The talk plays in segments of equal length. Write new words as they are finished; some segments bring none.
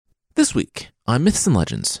This week on Myths and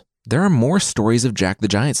Legends, there are more stories of Jack the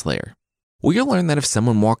Giant Slayer. We'll learn that if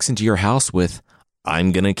someone walks into your house with,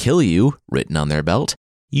 "I'm gonna kill you," written on their belt,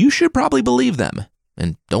 you should probably believe them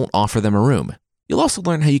and don't offer them a room. You'll also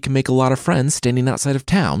learn how you can make a lot of friends standing outside of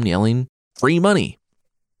town yelling, "Free money."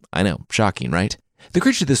 I know, shocking, right? The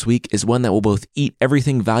creature this week is one that will both eat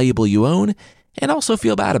everything valuable you own and also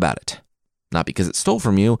feel bad about it. Not because it stole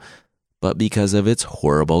from you, but because of its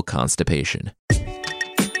horrible constipation.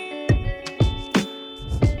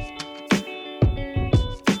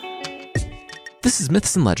 This is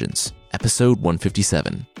Myths and Legends, episode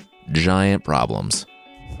 157, Giant Problems.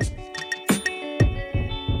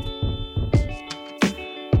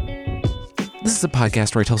 This is a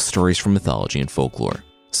podcast where I tell stories from mythology and folklore.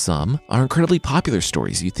 Some are incredibly popular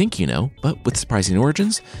stories you think you know, but with surprising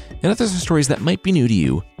origins, and others are stories that might be new to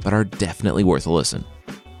you, but are definitely worth a listen.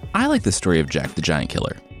 I like the story of Jack the Giant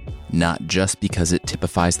Killer, not just because it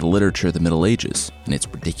typifies the literature of the Middle Ages and its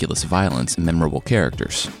ridiculous violence and memorable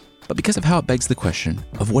characters, but because of how it begs the question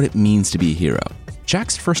of what it means to be a hero.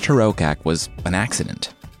 Jack's first heroic act was an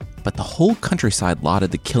accident, but the whole countryside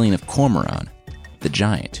lauded the killing of Cormoran, the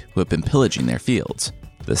giant who had been pillaging their fields.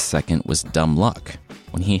 The second was dumb luck,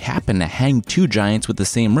 when he happened to hang two giants with the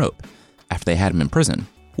same rope after they had him in prison.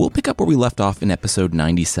 We'll pick up where we left off in episode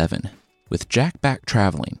 97, with Jack back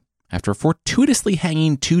traveling after fortuitously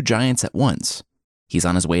hanging two giants at once. He's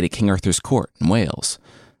on his way to King Arthur's court in Wales,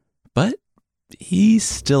 but he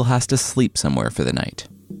still has to sleep somewhere for the night.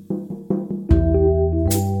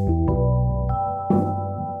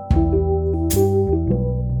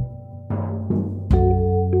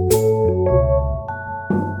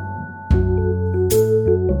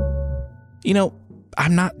 You know,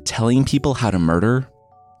 I'm not telling people how to murder.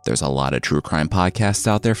 There's a lot of true crime podcasts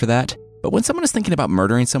out there for that. But when someone is thinking about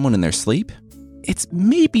murdering someone in their sleep, it's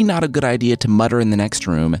maybe not a good idea to mutter in the next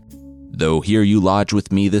room, "Though here you lodge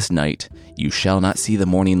with me this night, you shall not see the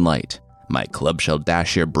morning light. My club shall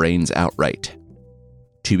dash your brains outright."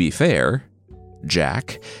 To be fair,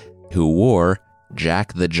 Jack, who wore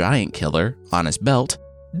Jack the Giant Killer on his belt,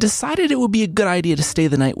 decided it would be a good idea to stay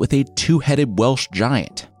the night with a two-headed Welsh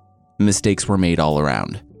giant. Mistakes were made all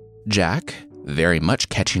around. Jack, very much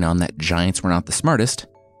catching on that giants were not the smartest,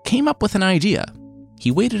 came up with an idea. He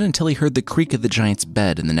waited until he heard the creak of the giant's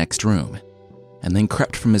bed in the next room, and then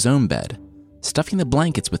crept from his own bed, stuffing the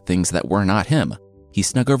blankets with things that were not him. He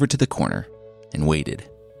snuck over to the corner and waited.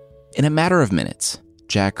 In a matter of minutes,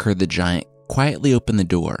 Jack heard the giant quietly open the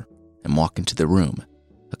door and walk into the room,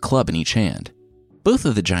 a club in each hand. Both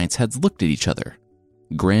of the giants' heads looked at each other,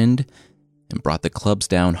 grinned, and brought the clubs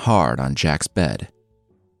down hard on Jack's bed,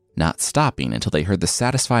 not stopping until they heard the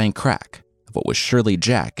satisfying crack of what was surely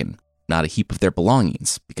Jack and not a heap of their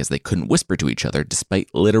belongings, because they couldn't whisper to each other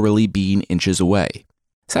despite literally being inches away.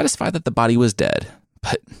 Satisfied that the body was dead,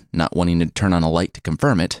 but not wanting to turn on a light to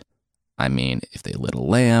confirm it, I mean, if they lit a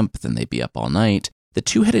lamp, then they'd be up all night, the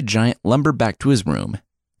two-headed giant lumbered back to his room,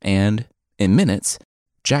 and, in minutes,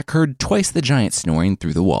 Jack heard twice the giant snoring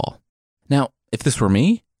through the wall. Now, if this were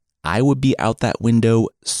me, I would be out that window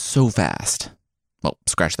so fast. Well,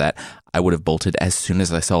 scratch that. I would have bolted as soon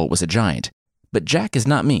as I saw it was a giant. But Jack is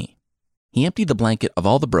not me. He emptied the blanket of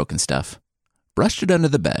all the broken stuff, brushed it under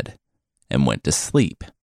the bed, and went to sleep.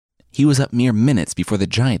 He was up mere minutes before the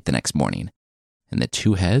giant the next morning, and the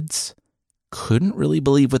two heads couldn't really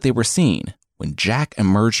believe what they were seeing when Jack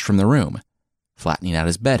emerged from the room, flattening out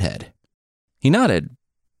his bedhead. He nodded.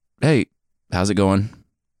 "Hey, how's it going?"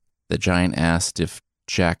 The giant asked if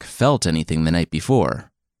Jack felt anything the night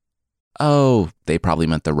before. Oh, they probably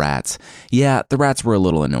meant the rats. Yeah, the rats were a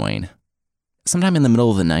little annoying. Sometime in the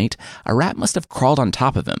middle of the night, a rat must have crawled on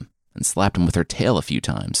top of him and slapped him with her tail a few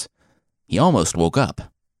times. He almost woke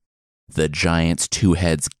up. The giant's two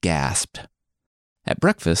heads gasped. At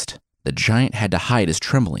breakfast, the giant had to hide his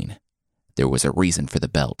trembling. There was a reason for the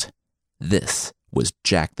belt. This was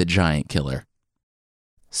Jack the Giant Killer.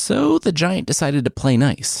 So the giant decided to play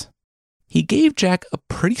nice. He gave Jack a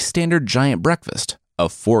pretty standard giant breakfast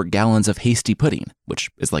of 4 gallons of hasty pudding,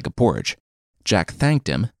 which is like a porridge. Jack thanked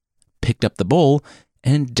him, picked up the bowl,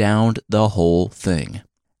 and downed the whole thing.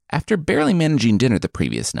 After barely managing dinner the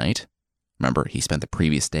previous night, remember he spent the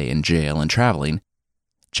previous day in jail and traveling,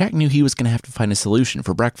 Jack knew he was going to have to find a solution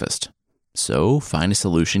for breakfast. So find a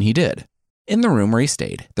solution he did. In the room where he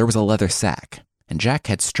stayed, there was a leather sack, and Jack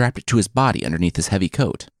had strapped it to his body underneath his heavy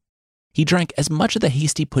coat. He drank as much of the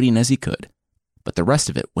hasty pudding as he could, but the rest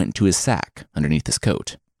of it went into his sack underneath his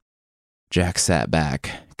coat. Jack sat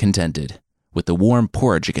back, contented, with the warm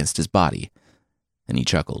porridge against his body, and he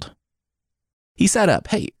chuckled. He sat up.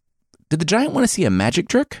 "Hey, did the giant want to see a magic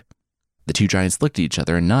trick?" The two giants looked at each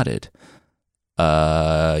other and nodded.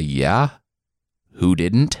 Yeah? Who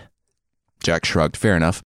didn't? Jack shrugged. Fair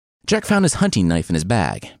enough. Jack found his hunting knife in his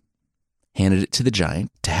bag, handed it to the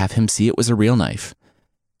giant to have him see it was a real knife,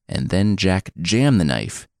 and then Jack jammed the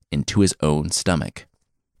knife into his own stomach.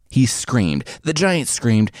 He screamed, the giant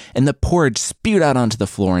screamed, and the porridge spewed out onto the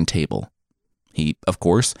floor and table. He, of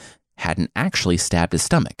course, hadn't actually stabbed his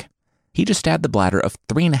stomach. He just stabbed the bladder of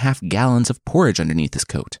 3.5 gallons of porridge underneath his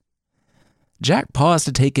coat. Jack paused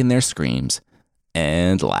to take in their screams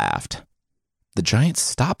and laughed. The giants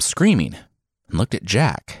stopped screaming and looked at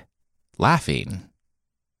Jack, laughing.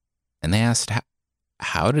 And they asked,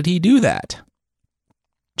 how did he do that?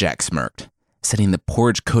 Jack smirked, setting the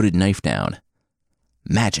porridge-coated knife down.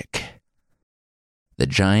 Magic. The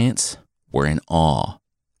giants were in awe.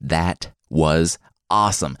 That was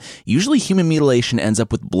awesome. Usually human mutilation ends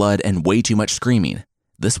up with blood and way too much screaming.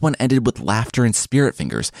 This one ended with laughter and spirit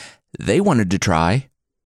fingers. They wanted to try.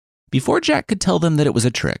 Before Jack could tell them that it was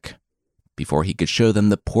a trick, before he could show them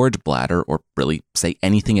the porridge bladder or really say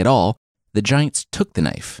anything at all, the giants took the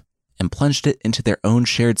knife and plunged it into their own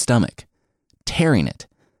shared stomach, tearing it,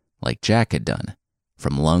 like Jack had done,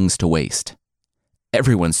 from lungs to waist.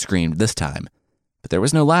 Everyone screamed this time, but there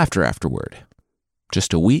was no laughter afterward.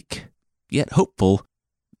 Just a weak, yet hopeful,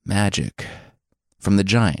 magic from the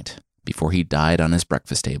giant before he died on his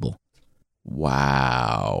breakfast table.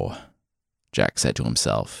 Wow, Jack said to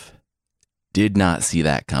himself. Did not see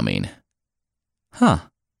that coming. Huh.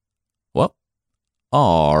 Well,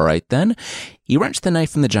 all right then. He wrenched the knife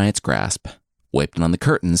from the giant's grasp, wiped it on the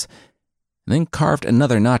curtains, and then carved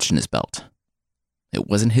another notch in his belt. It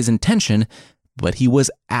wasn't his intention, but he was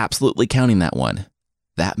absolutely counting that one.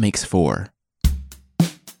 That makes 4.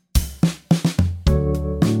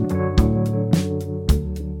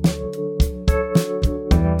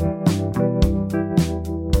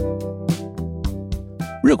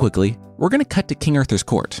 Real quickly, we're going to cut to King Arthur's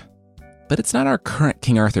court. But it's not our current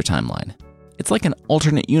King Arthur timeline. It's like an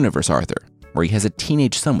alternate universe Arthur, where he has a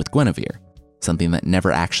teenage son with Guinevere, something that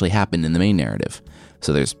never actually happened in the main narrative.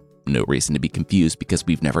 So there's no reason to be confused because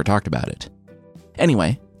we've never talked about it.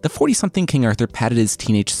 Anyway, the 40-something King Arthur patted his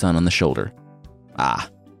teenage son on the shoulder.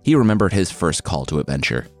 He remembered his first call to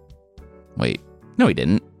adventure. Wait, no he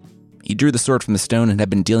didn't. He drew the sword from the stone and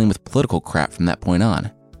had been dealing with political crap from that point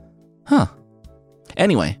on. Huh.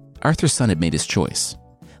 Anyway, Arthur's son had made his choice.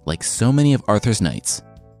 Like so many of Arthur's knights,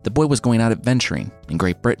 the boy was going out adventuring in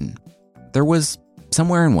Great Britain. There was,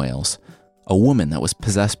 somewhere in Wales, a woman that was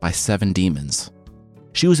possessed by 7 demons.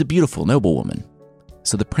 She was a beautiful, noble woman,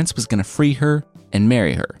 so the prince was going to free her and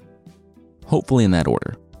marry her. Hopefully in that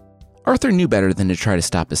order. Arthur knew better than to try to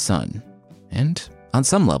stop his son, and on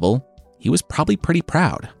some level, he was probably pretty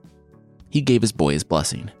proud. He gave his boy his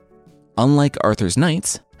blessing. Unlike Arthur's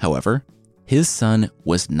knights, however, his son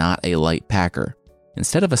was not a light packer.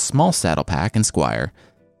 Instead of a small saddle pack and squire,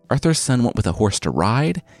 Arthur's son went with a horse to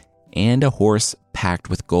ride and a horse packed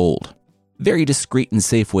with gold. Very discreet and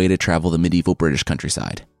safe way to travel the medieval British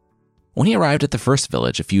countryside. When he arrived at the first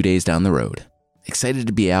village a few days down the road, excited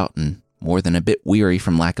to be out and more than a bit weary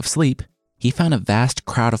from lack of sleep, he found a vast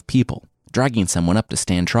crowd of people dragging someone up to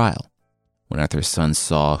stand trial. When Arthur's son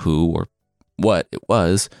saw who or what it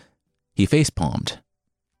was, he facepalmed.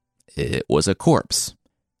 It was a corpse.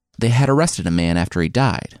 They had arrested a man after he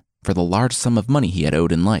died for the large sum of money he had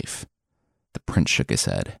owed in life. The prince shook his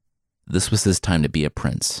head. This was his time to be a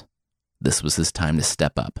prince. This was his time to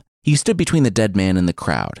step up. He stood between the dead man and the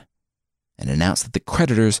crowd and announced that the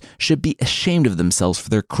creditors should be ashamed of themselves for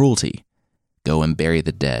their cruelty. Go and bury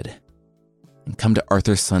the dead and come to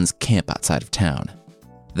Arthur's son's camp outside of town.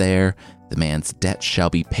 There, the man's debt shall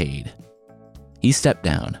be paid. He stepped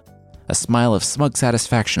down, a smile of smug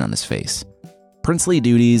satisfaction on his face. Princely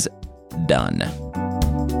duties done.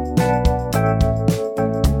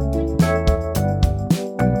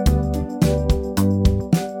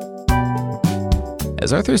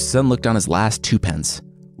 As Arthur's son looked on his last 2 pence,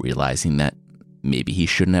 realizing that maybe he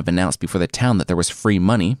shouldn't have announced before the town that there was free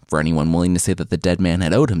money for anyone willing to say that the dead man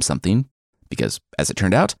had owed him something, because, as it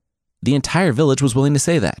turned out, the entire village was willing to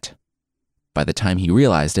say that. By the time he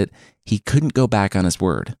realized it, he couldn't go back on his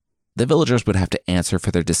word. The villagers would have to answer for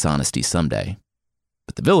their dishonesty someday.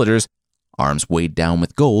 But the villagers, arms weighed down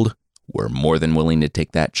with gold, were more than willing to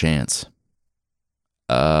take that chance.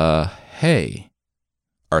 Hey,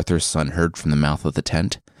 Arthur's son heard from the mouth of the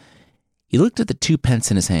tent. He looked at the 2 pence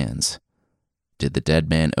in his hands. Did the dead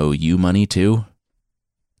man owe you money too?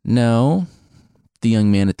 No, the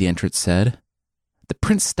young man at the entrance said. The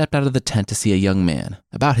prince stepped out of the tent to see a young man,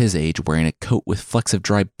 about his age, wearing a coat with flecks of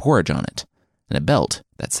dried porridge on it, and a belt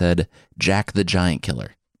that said, Jack the Giant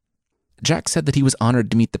Killer. Jack said that he was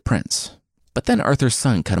honored to meet the prince, but then Arthur's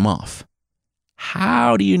son cut him off.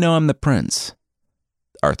 "How do you know I'm the prince?"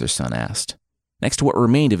 Arthur's son asked, next to what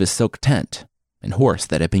remained of his silk tent and horse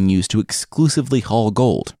that had been used to exclusively haul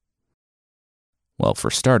gold. "Well,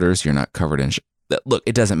 for starters, you're not covered in Look,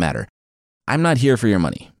 it doesn't matter. I'm not here for your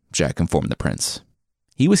money," Jack informed the prince.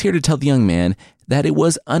 He was here to tell the young man that it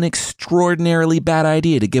was an extraordinarily bad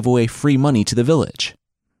idea to give away free money to the village.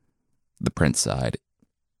 The prince sighed.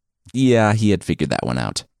 Yeah, he had figured that one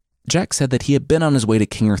out. Jack said that he had been on his way to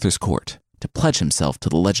King Arthur's court to pledge himself to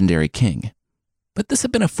the legendary king. But this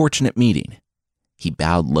had been a fortunate meeting. He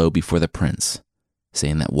bowed low before the prince,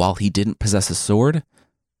 saying that while he didn't possess a sword,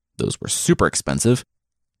 those were super expensive,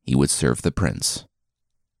 he would serve the prince.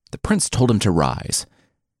 The prince told him to rise.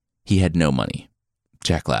 He had no money.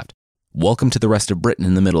 Jack laughed. Welcome to the rest of Britain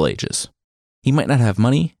in the Middle Ages. He might not have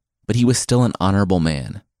money, but he was still an honorable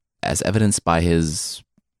man, as evidenced by his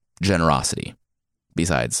generosity.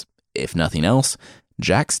 Besides, if nothing else,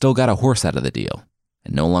 Jack still got a horse out of the deal,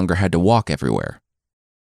 and no longer had to walk everywhere.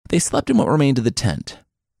 They slept in what remained of the tent.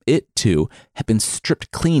 It, too, had been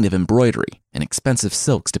stripped clean of embroidery and expensive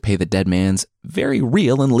silks to pay the dead man's very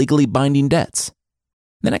real and legally binding debts.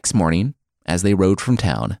 The next morning, as they rode from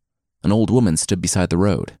town, an old woman stood beside the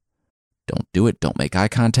road. "Don't do it, don't make eye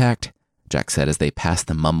contact," Jack said as they passed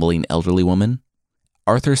the mumbling elderly woman.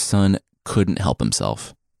 Arthur's son couldn't help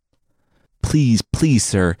himself. Please,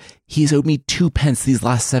 sir, he's owed me 2 pence these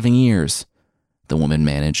last 7 years," the woman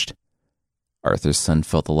managed. Arthur's son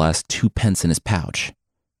felt the last 2 pence in his pouch.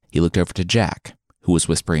 He looked over to Jack, who was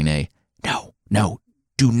whispering No,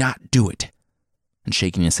 do not do it, and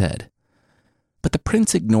shaking his head. But the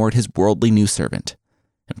prince ignored his worldly new servant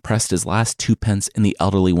and pressed his last 2 pence in the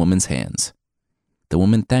elderly woman's hands. The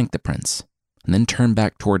woman thanked the prince and then turned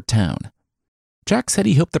back toward town. Jack said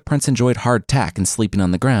he hoped the prince enjoyed hardtack and sleeping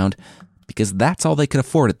on the ground, because that's all they could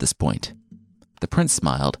afford at this point. The prince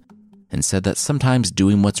smiled and said that sometimes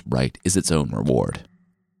doing what's right is its own reward.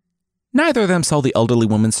 Neither of them saw the elderly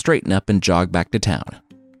woman straighten up and jog back to town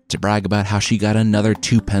to brag about how she got another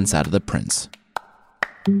 2 pence out of the prince.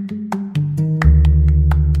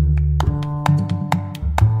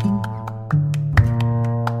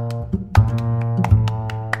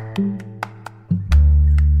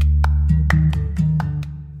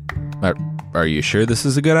 Are you sure this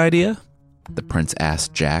is a good idea? The prince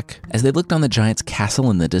asked Jack as they looked on the giant's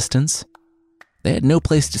castle in the distance. They had no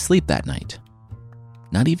place to sleep that night.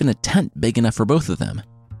 Not even a tent big enough for both of them.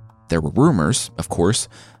 There were rumors, of course,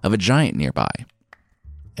 of a giant nearby.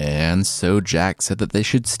 And so Jack said that they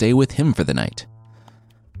should stay with him for the night.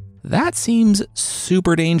 "That seems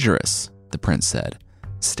super dangerous," the prince said,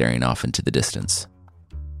 staring off into the distance.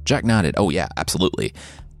 Jack nodded. "Oh yeah, absolutely.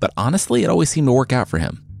 But honestly, it always seemed to work out for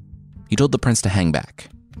him." He told the prince to hang back.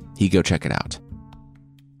 He'd go check it out.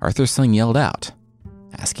 Arthur's son yelled out,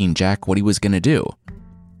 asking Jack what he was going to do.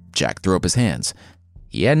 Jack threw up his hands.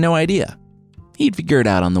 He had no idea. He'd figure it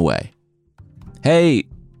out on the way. Hey,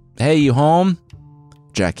 you home?"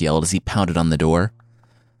 Jack yelled as he pounded on the door.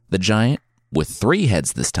 The giant, with 3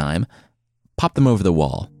 heads this time, popped them over the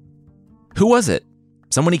wall. "Who was it?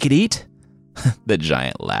 Someone he could eat?" The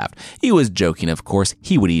giant laughed. He was joking, of course.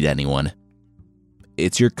 He would eat anyone.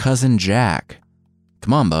 "It's your cousin Jack.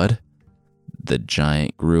 Come on, bud." The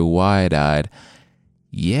giant grew wide-eyed.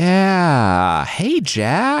 "Yeah, hey,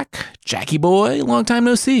 Jack. Jackie boy, long time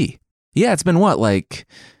no see. Yeah, it's been what, like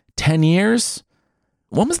 10 years?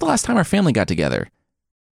 When was the last time our family got together?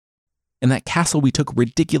 In that castle we took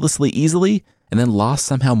ridiculously easily and then lost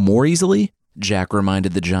somehow more easily?" Jack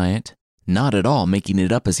reminded the giant, not at all making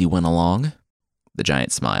it up as he went along. The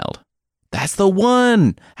giant smiled. "That's the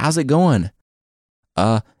one. How's it going?"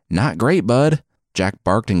 Not great, bud." Jack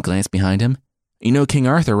barked and glanced behind him. "You know King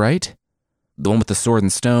Arthur, right? The one with the sword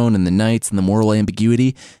and stone and the knights and the moral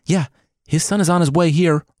ambiguity? Yeah, his son is on his way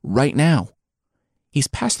here right now. He's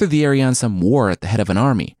passed through the area on some war at the head of an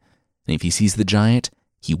army, and if he sees the giant,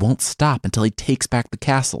 he won't stop until he takes back the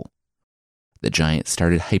castle." The giant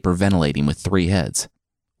started hyperventilating with 3 heads.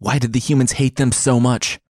 Why did the humans hate them so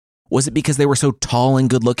much? Was it because they were so tall and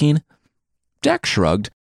good-looking? Jack shrugged.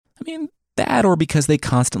 That or because they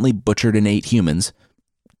constantly butchered and ate humans.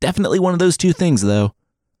 Definitely one of those 2 things, though.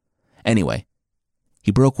 Anyway,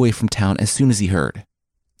 he broke away from town as soon as he heard.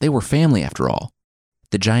 They were family, after all.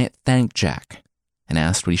 The giant thanked Jack and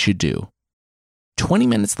asked what he should do. 20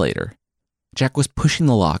 minutes later, Jack was pushing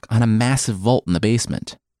the lock on a massive vault in the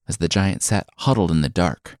basement as the giant sat huddled in the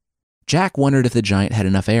dark. Jack wondered if the giant had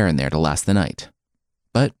enough air in there to last the night.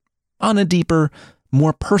 But on a deeper,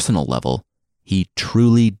 more personal level, he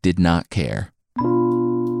truly did not care.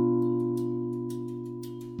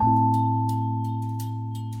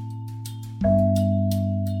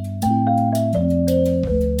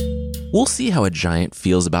 We'll see how a giant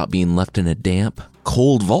feels about being left in a damp,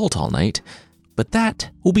 cold vault all night, but that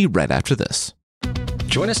will be right after this.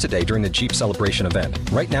 Join us today during the Jeep Celebration event.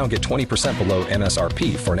 Right now, get 20% below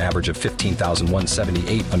MSRP for an average of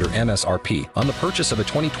 $15,178 under MSRP on the purchase of a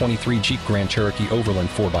 2023 Jeep Grand Cherokee Overland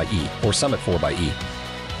 4xE or Summit 4xE.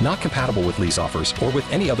 Not compatible with lease offers or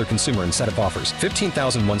with any other consumer incentive offers.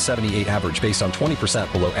 $15,178 average based on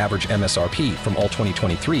 20% below average MSRP from all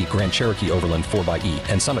 2023 Grand Cherokee Overland 4xE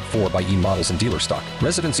and Summit 4xE models in dealer stock.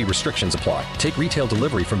 Residency restrictions apply. Take retail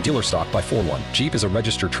delivery from dealer stock by 4/1. Jeep is a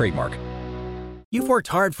registered trademark. You've worked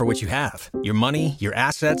hard for what you have. Your money, your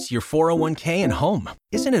assets, your 401k, and home.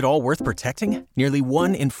 Isn't it all worth protecting? Nearly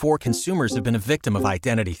 1 in 4 consumers have been a victim of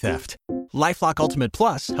identity theft. LifeLock Ultimate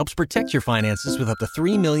Plus helps protect your finances with up to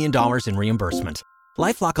 $3 million in reimbursement.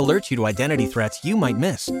 LifeLock alerts you to identity threats you might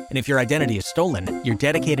miss. And if your identity is stolen, your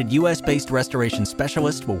dedicated U.S.-based restoration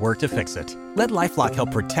specialist will work to fix it. Let LifeLock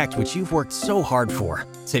help protect what you've worked so hard for.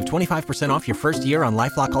 Save 25% off your first year on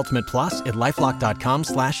LifeLock Ultimate Plus at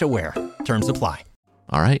LifeLock.com/aware. Terms apply.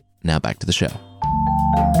 All right, now back to the show.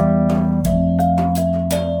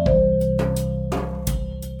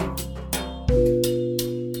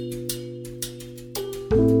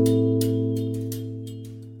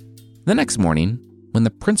 The next morning, when the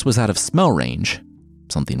prince was out of smell range,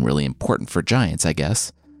 something really important for giants, I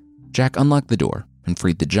guess, Jack unlocked the door and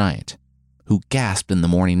freed the giant, who gasped in the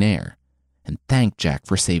morning air and thanked Jack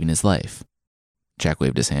for saving his life. Jack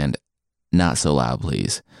waved his hand. Not so loud,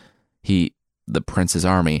 please. The prince's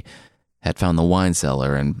army, had found the wine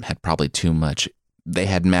cellar and had probably too much. They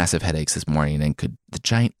had massive headaches this morning, and could the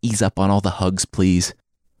giant ease up on all the hugs, please?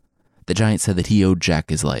 The giant said that he owed Jack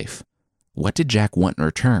his life. What did Jack want in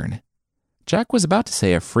return? Jack was about to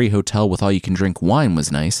say a free hotel with all-you-can-drink wine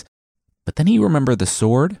was nice, but then he remembered the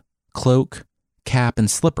sword, cloak, cap, and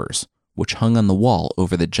slippers, which hung on the wall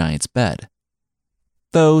over the giant's bed.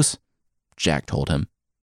 Those, Jack told him.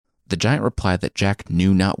 The giant replied that Jack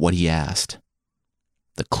knew not what he asked.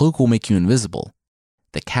 The cloak will make you invisible.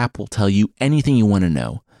 The cap will tell you anything you want to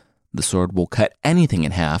know. The sword will cut anything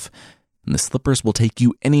in half, and the slippers will take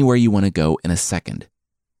you anywhere you want to go in a second.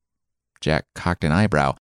 Jack cocked an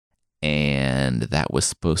eyebrow, and that was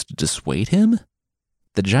supposed to dissuade him?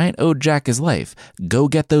 The giant owed Jack his life. Go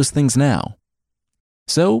get those things now.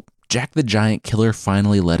 So, Jack the Giant Killer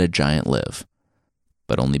finally let a giant live.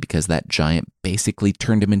 But only because that giant basically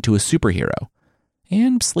turned him into a superhero.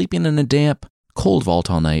 And sleeping in a damp, cold vault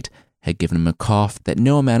all night had given him a cough that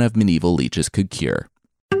no amount of medieval leeches could cure.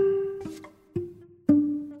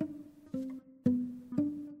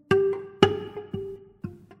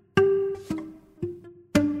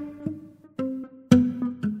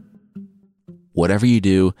 Whatever you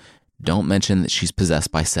do, don't mention that she's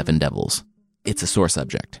possessed by 7 devils. It's a sore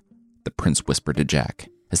subject, the prince whispered to Jack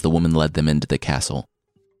as the woman led them into the castle.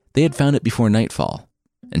 They had found it before nightfall,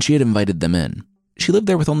 and she had invited them in. She lived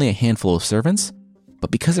there with only a handful of servants, but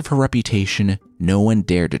because of her reputation, no one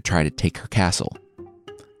dared to try to take her castle.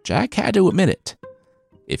 Jack had to admit it.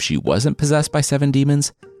 If she wasn't possessed by 7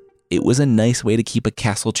 demons, it was a nice way to keep a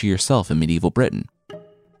castle to yourself in medieval Britain.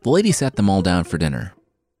 The lady sat them all down for dinner.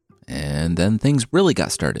 And then things really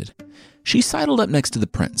got started. She sidled up next to the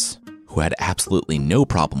prince, who had absolutely no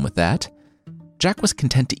problem with that. Jack was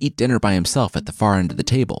content to eat dinner by himself at the far end of the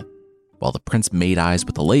table, while the prince made eyes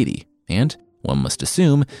with the lady, and, one must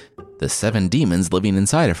assume, the 7 demons living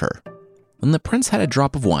inside of her. When the prince had a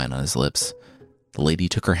drop of wine on his lips, the lady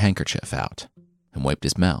took her handkerchief out and wiped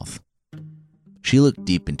his mouth. She looked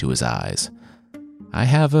deep into his eyes. "I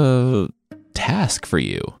have a task for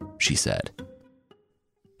you," she said.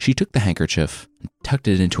 She took the handkerchief and tucked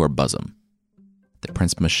it into her bosom. The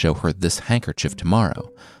prince must show her this handkerchief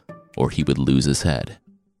tomorrow, or he would lose his head.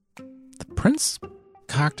 The prince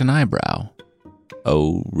cocked an eyebrow.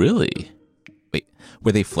 "Oh, really? Wait,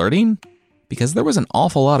 were they flirting? Because there was an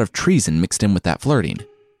awful lot of treason mixed in with that flirting."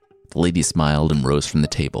 The lady smiled and rose from the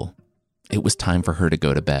table. It was time for her to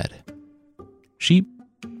go to bed. She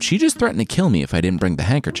just threatened to kill me if I didn't bring the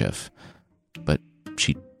handkerchief. But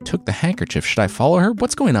she took the handkerchief. Should I follow her?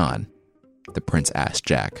 What's going on?" the prince asked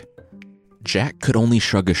Jack. Jack could only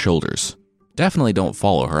shrug his shoulders. Definitely don't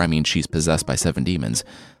follow her. I mean, she's possessed by 7 demons.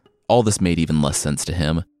 All this made even less sense to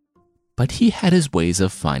him. But he had his ways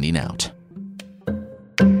of finding out.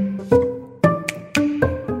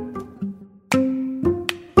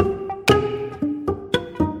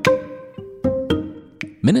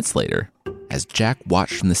 Minutes later, as Jack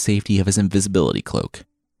watched from the safety of his invisibility cloak,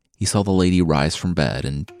 he saw the lady rise from bed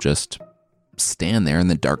and just stand there in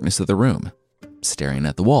the darkness of the room, staring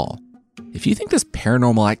at the wall. If you think this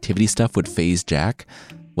paranormal activity stuff would faze Jack,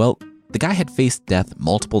 well, The guy had faced death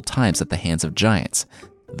multiple times at the hands of giants.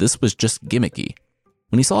 This was just gimmicky.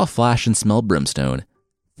 When he saw a flash and smelled brimstone,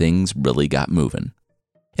 things really got moving.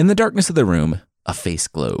 In the darkness of the room, a face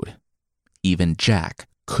glowed. Even Jack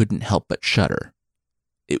couldn't help but shudder.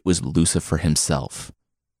 It was Lucifer himself,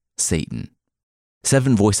 Satan.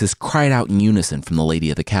 7 voices cried out in unison from the lady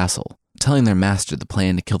of the castle, telling their master the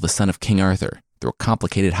plan to kill the son of King Arthur through a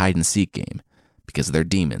complicated hide-and-seek game. Because they're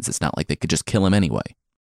demons, it's not like they could just kill him anyway.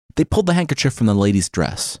 They pulled the handkerchief from the lady's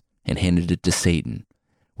dress and handed it to Satan,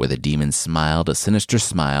 where the demon smiled a sinister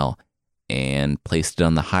smile and placed it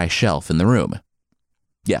on the high shelf in the room.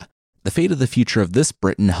 Yeah, the fate of the future of this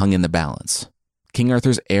Britain hung in the balance. King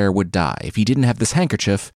Arthur's heir would die if he didn't have this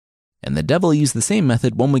handkerchief, and the devil used the same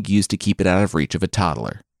method one would use to keep it out of reach of a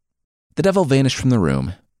toddler. The devil vanished from the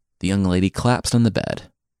room. The young lady collapsed on the bed.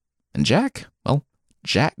 And Jack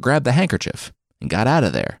grabbed the handkerchief and got out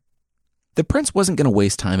of there. The prince wasn't going to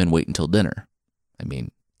waste time and wait until dinner. I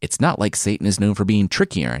mean, it's not like Satan is known for being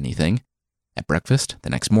tricky or anything. At breakfast the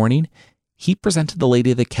next morning, he presented the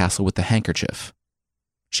lady of the castle with the handkerchief.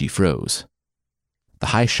 She froze. The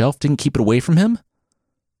high shelf didn't keep it away from him?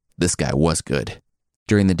 This guy was good.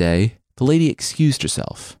 During the day, the lady excused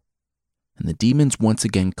herself, and the demons once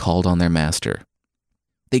again called on their master.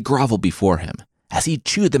 They groveled before him as he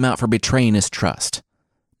chewed them out for betraying his trust,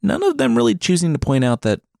 none of them really choosing to point out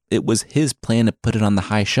that it was his plan to put it on the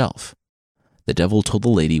high shelf. The devil told the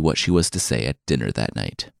lady what she was to say at dinner that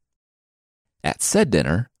night. At said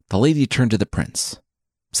dinner, the lady turned to the prince,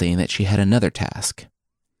 saying that she had another task.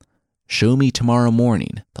 Show me tomorrow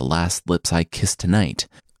morning the last lips I kissed tonight,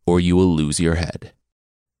 or you will lose your head.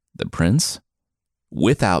 The prince,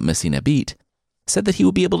 without missing a beat, said that he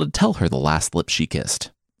would be able to tell her the last lips she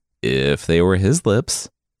kissed, if they were his lips.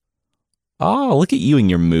 Oh, look at you and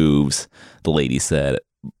your moves, the lady said.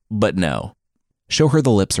 But no, show her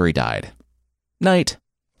the lips or he died. Night.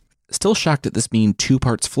 Still shocked at this being 2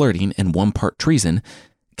 parts flirting and 1 part treason,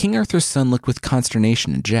 King Arthur's son looked with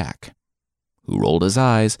consternation at Jack, who rolled his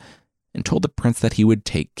eyes and told the prince that he would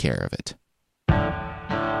take care of it.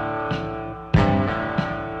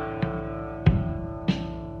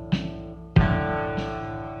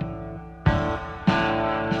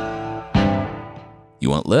 You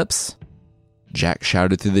want lips? Jack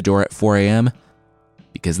shouted through the door at 4 a.m.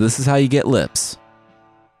 Because this is how you get lips.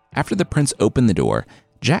 After the prince opened the door,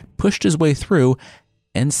 Jack pushed his way through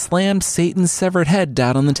and slammed Satan's severed head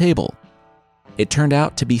down on the table. It turned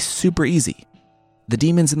out to be super easy. The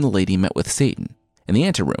demons and the lady met with Satan in the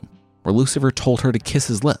anteroom, where Lucifer told her to kiss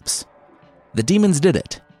his lips. The demons did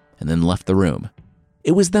it, and then left the room.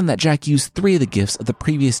 It was then that Jack used 3 of the gifts of the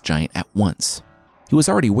previous giant at once. He was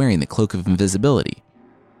already wearing the cloak of invisibility,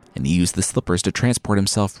 and he used the slippers to transport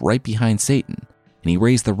himself right behind Satan, and he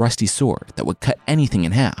raised the rusty sword that would cut anything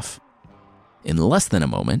in half. In less than a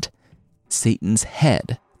moment, Satan's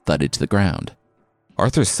head thudded to the ground.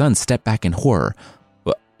 Arthur's son stepped back in horror.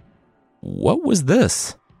 What was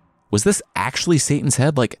this? Was this actually Satan's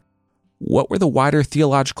head? What were the wider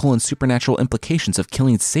theological and supernatural implications of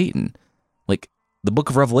killing Satan? The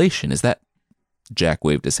book of Revelation, is that... Jack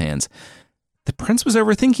waved his hands. The prince was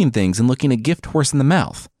overthinking things and looking a gift horse in the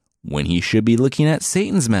mouth, when he should be looking at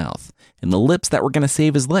Satan's mouth and the lips that were going to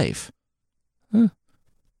save his life. They're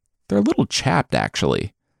a little chapped,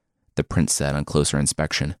 actually, the prince said on closer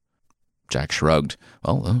inspection. Jack shrugged.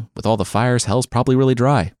 Well, with all the fires, hell's probably really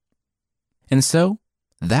dry. And so,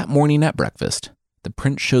 that morning at breakfast, the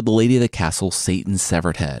prince showed the lady of the castle Satan's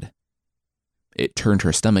severed head. It turned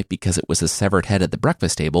her stomach because it was a severed head at the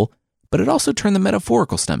breakfast table, but it also turned the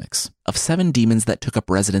metaphorical stomachs of 7 demons that took up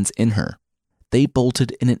residence in her. They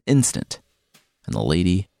bolted in an instant, and the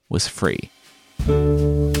lady was free.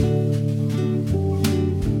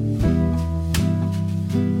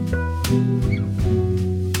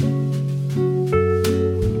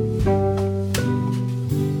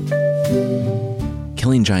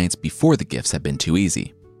 Killing giants before the gifts had been too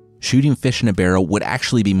easy. Shooting fish in a barrel would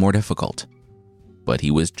actually be more difficult. But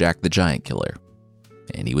he was Jack the Giant Killer,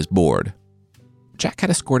 and he was bored. Jack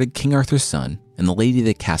had escorted King Arthur's son and the lady of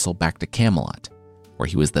the castle back to Camelot, where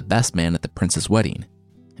he was the best man at the prince's wedding,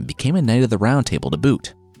 and became a knight of the Round Table to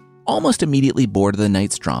boot. Almost immediately bored of the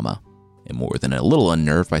night's drama, and more than a little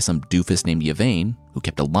unnerved by some doofus named Yvain, who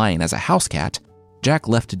kept a lion as a house cat, Jack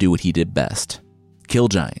left to do what he did best: kill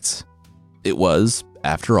giants. It was,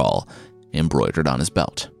 after all, embroidered on his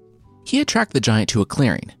belt. He had tracked the giant to a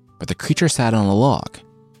clearing, where the creature sat on a log.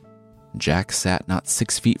 Jack sat not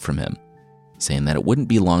 6 feet from him, saying that it wouldn't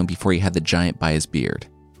be long before he had the giant by his beard.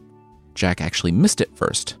 Jack actually missed it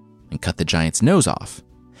first, and cut the giant's nose off.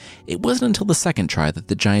 It wasn't until the second try that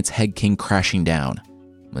the giant's head came crashing down.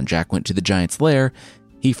 When Jack went to the giant's lair,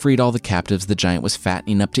 he freed all the captives the giant was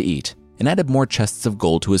fattening up to eat and added more chests of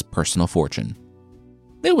gold to his personal fortune.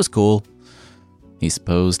 It was cool, he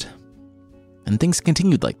supposed. And things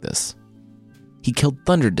continued like this. He killed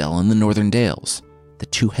Thunderdell in the Northern Dales, the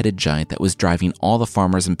two-headed giant that was driving all the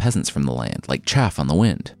farmers and peasants from the land like chaff on the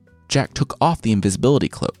wind. Jack took off the invisibility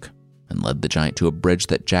cloak and led the giant to a bridge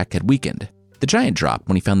that Jack had weakened. The giant dropped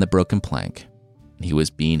when he found the broken plank. He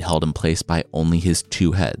was being held in place by only his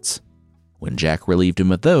two heads. When Jack relieved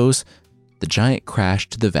him of those, the giant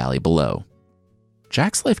crashed to the valley below.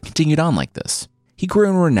 Jack's life continued on like this. He grew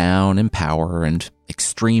in renown and power and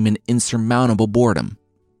extreme and insurmountable boredom.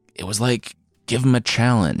 It was like, give him a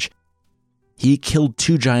challenge. He killed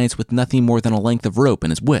two giants with nothing more than a length of rope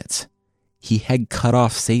and his wits. He had cut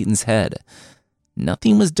off Satan's head.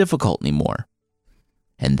 Nothing was difficult anymore.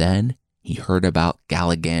 And then he heard about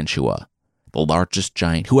Galligantua, the largest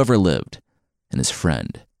giant who ever lived, and his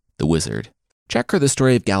friend, the wizard. Jack heard the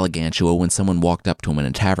story of Galligantua when someone walked up to him in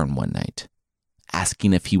a tavern one night,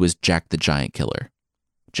 asking if he was Jack the Giant Killer.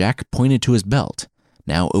 Jack pointed to his belt,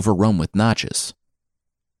 now overrun with notches.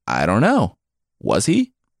 I don't know. Was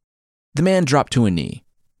he? The man dropped to a knee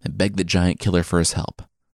and begged the giant killer for his help.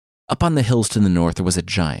 Up on the hills to the north there was a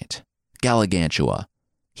giant, Galligantua.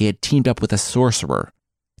 He had teamed up with a sorcerer.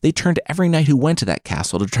 They turned every knight who went to that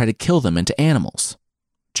castle to try to kill them into animals.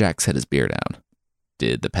 Jack set his beer down.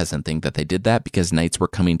 Did the peasant think that they did that because knights were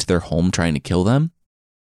coming to their home trying to kill them?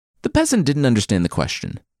 The peasant didn't understand the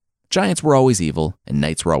question. Giants were always evil, and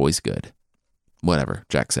knights were always good. Whatever,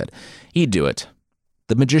 Jack said. He'd do it.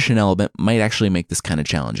 The magician element might actually make this kind of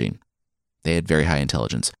challenging. They had very high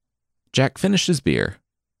intelligence. Jack finished his beer,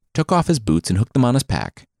 took off his boots and hooked them on his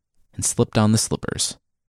pack, and slipped on the slippers.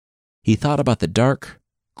 He thought about the dark,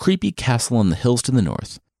 creepy castle on the hills to the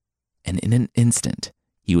north, and in an instant,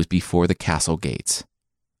 he was before the castle gates.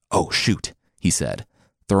 Oh, shoot, he said,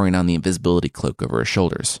 throwing on the invisibility cloak over his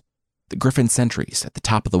shoulders. The griffin sentries at the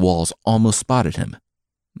top of the walls almost spotted him.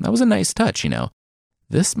 That was a nice touch, you know.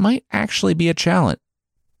 This might actually be a challenge.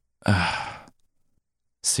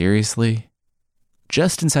 Seriously?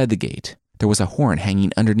 Just inside the gate, there was a horn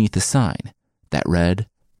hanging underneath a sign that read,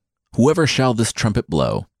 "Whoever shall this trumpet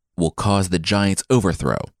blow will cause the giant's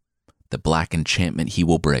overthrow. The black enchantment he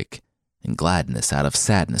will break, and gladness out of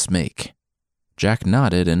sadness make." Jack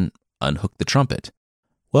nodded and unhooked the trumpet.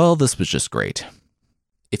 Well, this was just great.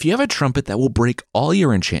 If you have a trumpet that will break all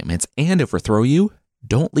your enchantments and overthrow you,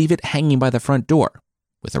 don't leave it hanging by the front door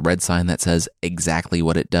with a red sign that says exactly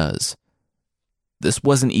what it does. This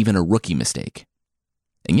wasn't even a rookie mistake.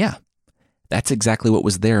 And yeah, that's exactly what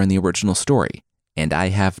was there in the original story, and I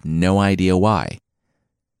have no idea why.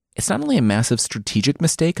 It's not only a massive strategic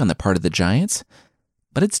mistake on the part of the giants,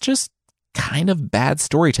 but it's just kind of bad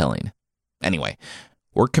storytelling. Anyway,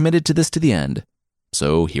 we're committed to this to the end,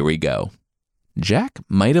 so here we go. Jack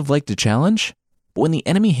might have liked a challenge, but when the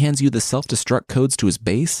enemy hands you the self-destruct codes to his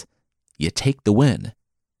base, you take the win.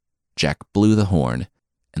 Jack blew the horn,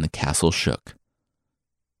 and the castle shook.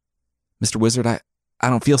 "Mr. Wizard, I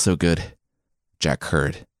don't feel so good," Jack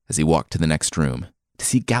heard as he walked to the next room to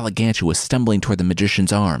see Galligantua stumbling toward the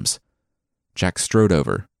magician's arms. Jack strode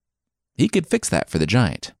over. He could fix that for the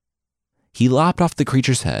giant. He lopped off the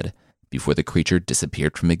creature's head before the creature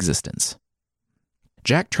disappeared from existence.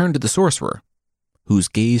 Jack turned to the sorcerer, whose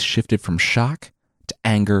gaze shifted from shock to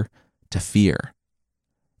anger to fear.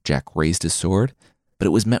 Jack raised his sword, but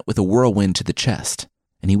it was met with a whirlwind to the chest,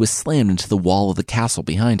 and he was slammed into the wall of the castle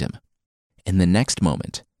behind him. In the next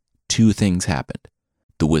moment, two things happened.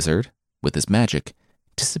 The wizard, with his magic,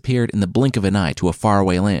 disappeared in the blink of an eye to a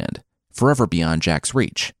faraway land, forever beyond Jack's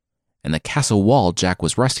reach, and the castle wall Jack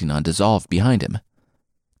was resting on dissolved behind him.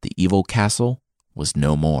 The evil castle was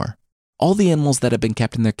no more. All the animals that had been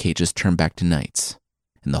kept in their cages turned back to knights,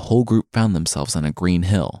 and the whole group found themselves on a green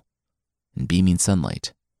hill. In beaming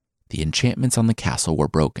sunlight, the enchantments on the castle were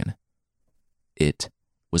broken. It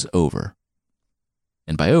was over.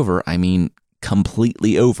 And by over, I mean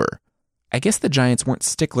completely over. I guess the giants weren't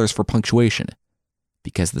sticklers for punctuation,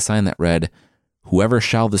 because the sign that read, "Whoever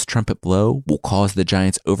shall this trumpet blow will cause the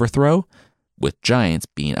giant's overthrow," with giants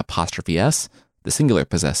being apostrophe S, the singular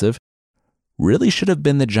possessive, really should have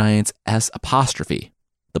been the giant's S apostrophe,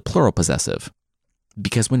 the plural possessive.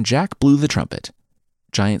 Because when Jack blew the trumpet,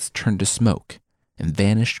 giants turned to smoke and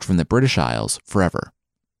vanished from the British Isles forever.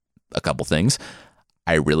 A couple things.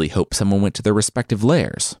 I really hope someone went to their respective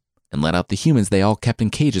lairs and let out the humans they all kept in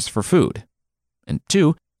cages for food. And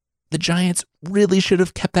two, the giants really should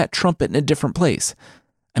have kept that trumpet in a different place.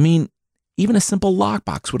 I mean, even a simple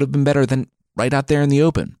lockbox would have been better than right out there in the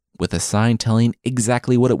open, with a sign telling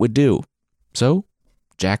exactly what it would do. So,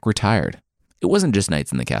 Jack retired. It wasn't just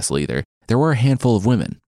knights in the castle either. There were a handful of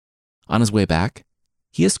women. On his way back,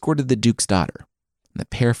 he escorted the Duke's daughter, and the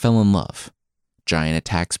pair fell in love. Giant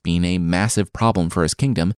attacks being a massive problem for his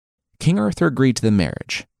kingdom, King Arthur agreed to the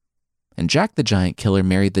marriage. And Jack the Giant Killer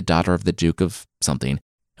married the daughter of the Duke of something,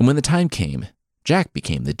 and when the time came, Jack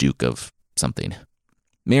became the Duke of something.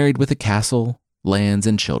 Married with a castle, lands,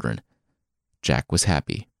 and children, Jack was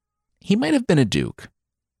happy. He might have been a duke,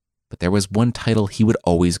 but there was one title he would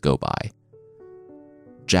always go by: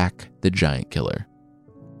 Jack the Giant Killer.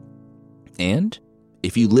 And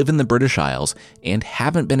if you live in the British Isles and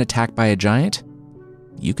haven't been attacked by a giant,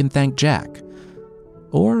 you can thank Jack,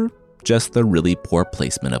 or just the really poor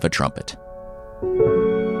placement of a trumpet.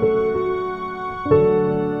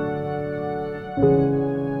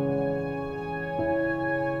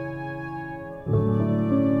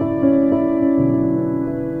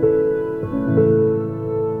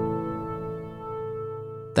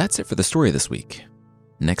 That's it for the story this week.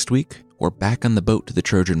 Next week, we're back on the boat to the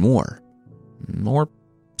Trojan War. Or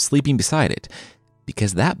sleeping beside it,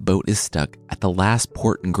 because that boat is stuck at the last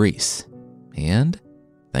port in Greece. And,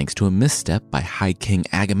 thanks to a misstep by High King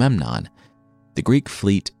Agamemnon, the Greek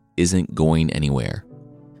fleet isn't going anywhere.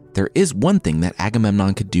 There is one thing that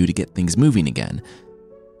Agamemnon could do to get things moving again,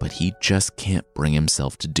 but he just can't bring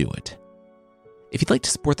himself to do it. If you'd like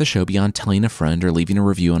to support the show beyond telling a friend or leaving a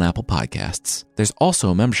review on Apple Podcasts, there's also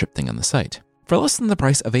a membership thing on the site. For less than the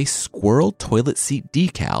price of a squirrel toilet seat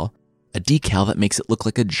decal, a decal that makes it look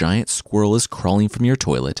like a giant squirrel is crawling from your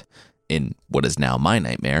toilet, in what is now my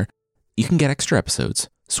nightmare, you can get extra episodes,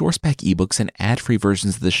 source pack ebooks, and ad-free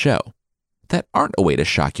versions of the show that aren't a way to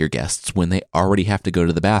shock your guests when they already have to go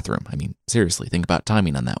to the bathroom. I mean, seriously, think about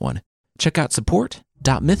timing on that one. Check out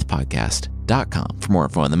support.mythpodcast.com for more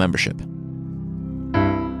info on the membership.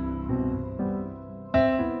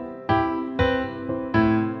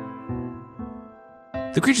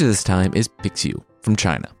 The creature this time is Pixiu from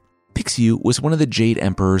China. Pixiu was one of the Jade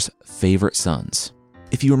Emperor's favorite sons.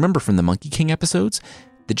 If you remember from the Monkey King episodes,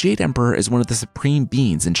 the Jade Emperor is one of the supreme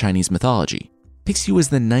beings in Chinese mythology. Pixiu was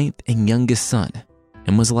the 9th and youngest son,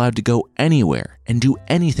 and was allowed to go anywhere and do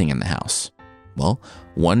anything in the house. Well,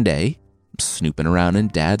 one day, snooping around in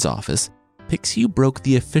Dad's office, Pixiu broke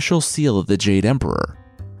the official seal of the Jade Emperor,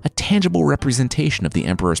 a tangible representation of the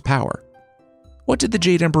Emperor's power. What did the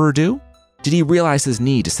Jade Emperor do? Did he realize his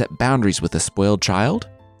need to set boundaries with a spoiled child?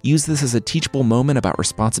 Use this as a teachable moment about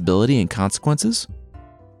responsibility and consequences?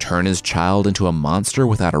 Turn his child into a monster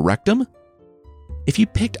without a rectum? If you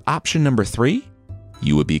picked option number 3,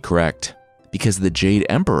 you would be correct, because the Jade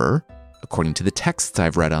Emperor, according to the texts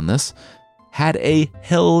I've read on this, had a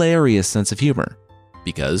hilarious sense of humor,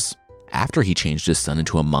 because after he changed his son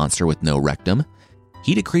into a monster with no rectum,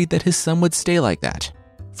 he decreed that his son would stay like that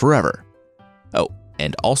forever. Oh,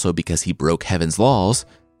 and also because he broke heaven's laws,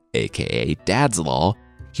 aka Dad's law,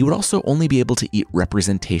 he would also only be able to eat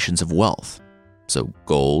representations of wealth, so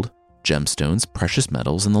gold, gemstones, precious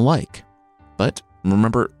metals, and the like. But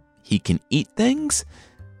remember, he can eat things,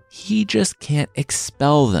 he just can't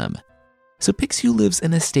expel them. So Pixiu lives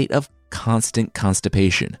in a state of constant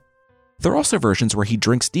constipation. There are also versions where he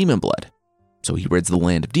drinks demon blood, so he rids the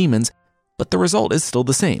land of demons, but the result is still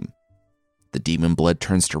the same. The demon blood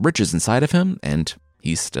turns to riches inside of him, and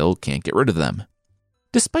he still can't get rid of them.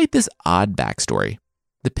 Despite this odd backstory,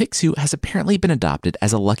 the Pixiu has apparently been adopted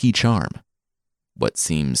as a lucky charm. What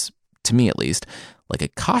seems, to me at least, like a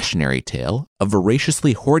cautionary tale of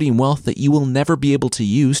voraciously hoarding wealth that you will never be able to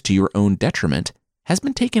use to your own detriment has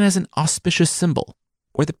been taken as an auspicious symbol,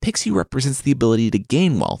 where the Pixiu represents the ability to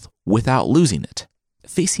gain wealth without losing it.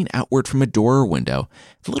 Facing outward from a door or window,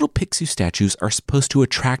 the little Pixiu statues are supposed to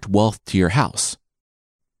attract wealth to your house.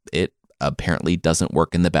 It apparently doesn't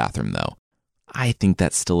work in the bathroom, though. I think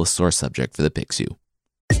that's still a sore subject for the Pixiu.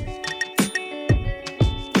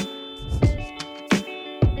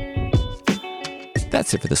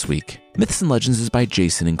 That's it for this week. Myths and Legends is by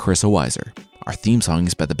Jason and Carissa Weiser. Our theme song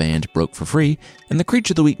is by the band Broke for Free, and the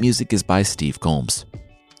Creature of the Week music is by Steve Combs.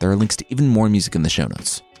 There are links to even more music in the show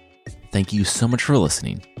notes. Thank you so much for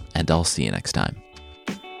listening, and I'll see you next time.